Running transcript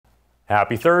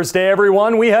Happy Thursday,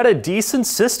 everyone. We had a decent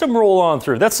system roll on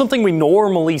through. That's something we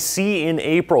normally see in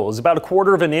April. It was about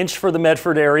 1/4 of an inch for the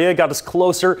Medford area. Got us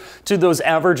closer to those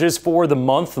averages for the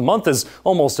month. The month is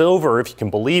almost over, if you can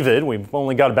believe it. We've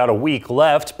only got about a week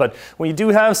left, but we do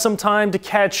have some time to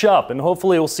catch up, and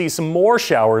hopefully we'll see some more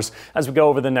showers as we go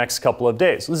over the next couple of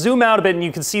days. We'll zoom out a bit, and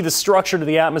you can see the structure to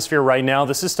the atmosphere right now.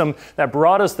 The system that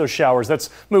brought us those showers, that's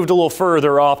moved a little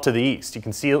further off to the east. You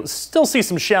can still see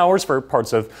some showers for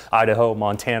parts of Idaho,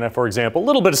 Montana, for example. A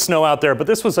little bit of snow out there, but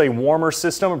this was a warmer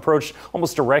system, approached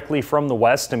almost directly from the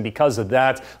west, and because of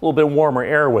that, a little bit warmer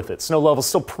air with it. Snow level's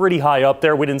still pretty high up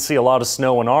there. We didn't see a lot of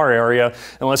snow in our area,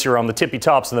 unless you're on the tippy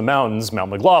tops of the mountains. Mount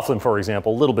McLaughlin, for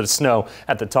example, a little bit of snow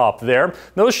at the top there.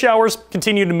 Those showers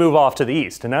continue to move off to the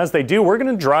east, and as they do, we're going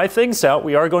to dry things out.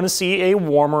 We are going to see a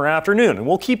warmer afternoon, and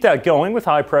we'll keep that going with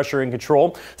high pressure in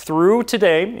control through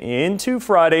today into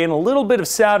Friday and a little bit of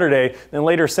Saturday. Then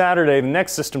later Saturday, the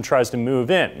next system tries to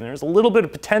move in. There's a little bit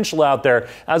of potential out there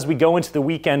as we go into the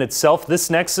weekend itself. This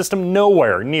next system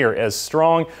nowhere near as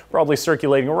strong, probably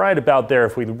circulating right about there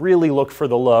if we really look for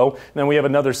the low. And then we have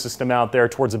another system out there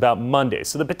towards about Monday.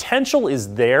 So the potential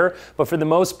is there, but for the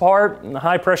most part, the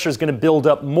high pressure is going to build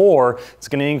up more. It's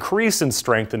going to increase in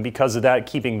strength, and because of that,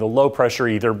 keeping the low pressure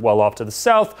either well off to the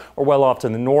south or well off to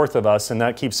the north of us, and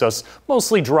that keeps us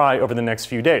mostly dry over the next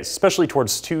few days, especially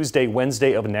towards Tuesday,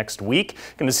 Wednesday of next week.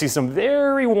 Going to see some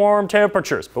very warm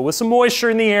temperatures, but with some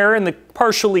moisture in the air and the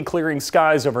partially clearing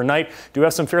skies overnight, do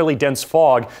have some fairly dense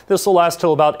fog. This will last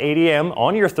till about 8 a.m.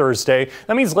 on your Thursday.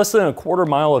 That means less than 1/4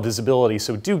 mile of visibility,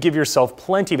 so do give yourself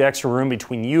plenty of extra room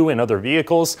between you and other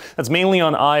vehicles. That's mainly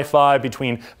on I-5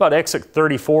 between about exit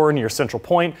 34 near Central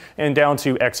Point and down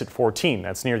to exit 14.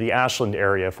 That's near the Ashland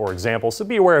area, for example, so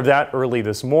be aware of that early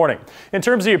this morning. In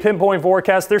terms of your pinpoint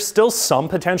forecast, there's still some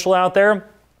potential out there.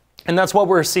 And that's what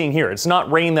we're seeing here. It's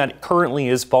not rain that currently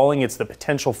is falling, it's the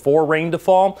potential for rain to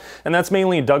fall. And that's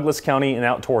mainly in Douglas County and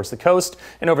out towards the coast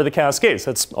and over the Cascades.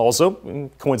 That's also,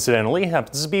 coincidentally,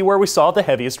 happens to be where we saw the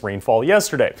heaviest rainfall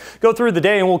yesterday. Go through the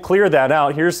day and we'll clear that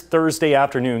out. Here's Thursday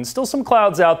afternoon. Still some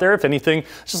clouds out there, if anything,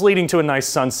 just leading to a nice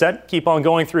sunset. Keep on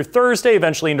going through Thursday,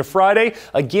 eventually into Friday.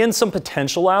 Again, some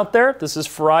potential out there. This is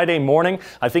Friday morning.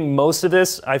 I think most of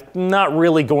this, not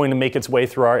really going to make its way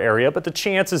through our area, but the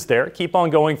chance is there. Keep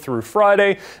on going through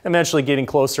Friday, eventually getting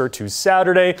closer to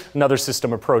Saturday. Another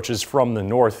system approaches from the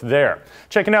north there.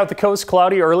 Checking out the coast,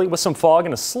 cloudy early with some fog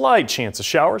and a slight chance of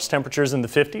showers. Temperatures in the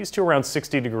 50s to around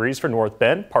 60 degrees for North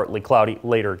Bend, partly cloudy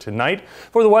later tonight.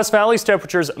 For the West Valley's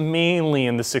temperatures mainly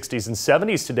in the 60s and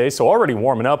 70s today, so already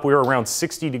warming up. We were around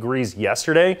 60 degrees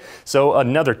yesterday, so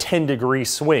another 10-degree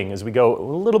swing as we go a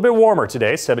little bit warmer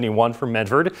today. 71 for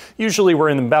Medford. Usually we're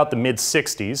in about the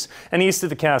mid-60s, and east of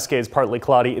the Cascades, partly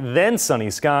cloudy, then sunny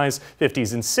skies.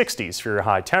 50s and 60s for your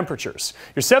high temperatures.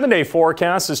 Your 7-day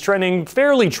forecast is trending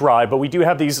fairly dry, but we do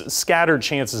have these scattered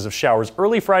chances of showers.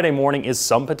 Early Friday morning is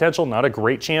some potential, not a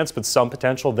great chance, but some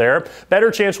potential there. Better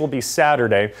chance will be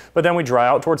Saturday, but then we dry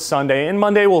out towards Sunday, and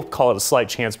Monday we'll call it a slight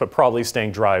chance, but probably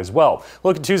staying dry as well.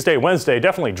 Look at Tuesday, Wednesday,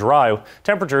 definitely dry.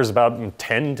 Temperatures about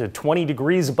 10 to 20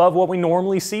 degrees above what we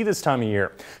normally see this time of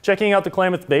year. Checking out the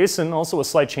Klamath Basin, also a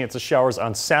slight chance of showers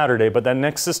on Saturday, but that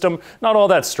next system, not all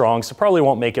that strong, so probably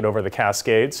won't make it over the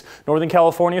Cascades. Northern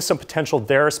California, some potential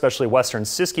there, especially western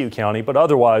Siskiyou County, but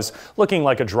otherwise looking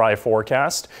like a dry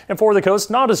forecast. And for the coast,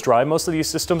 not as dry. Most of these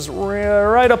systems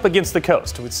right up against the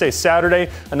coast. I would say Saturday,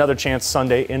 another chance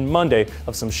Sunday and Monday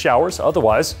of some showers.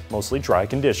 Otherwise, mostly dry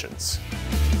conditions.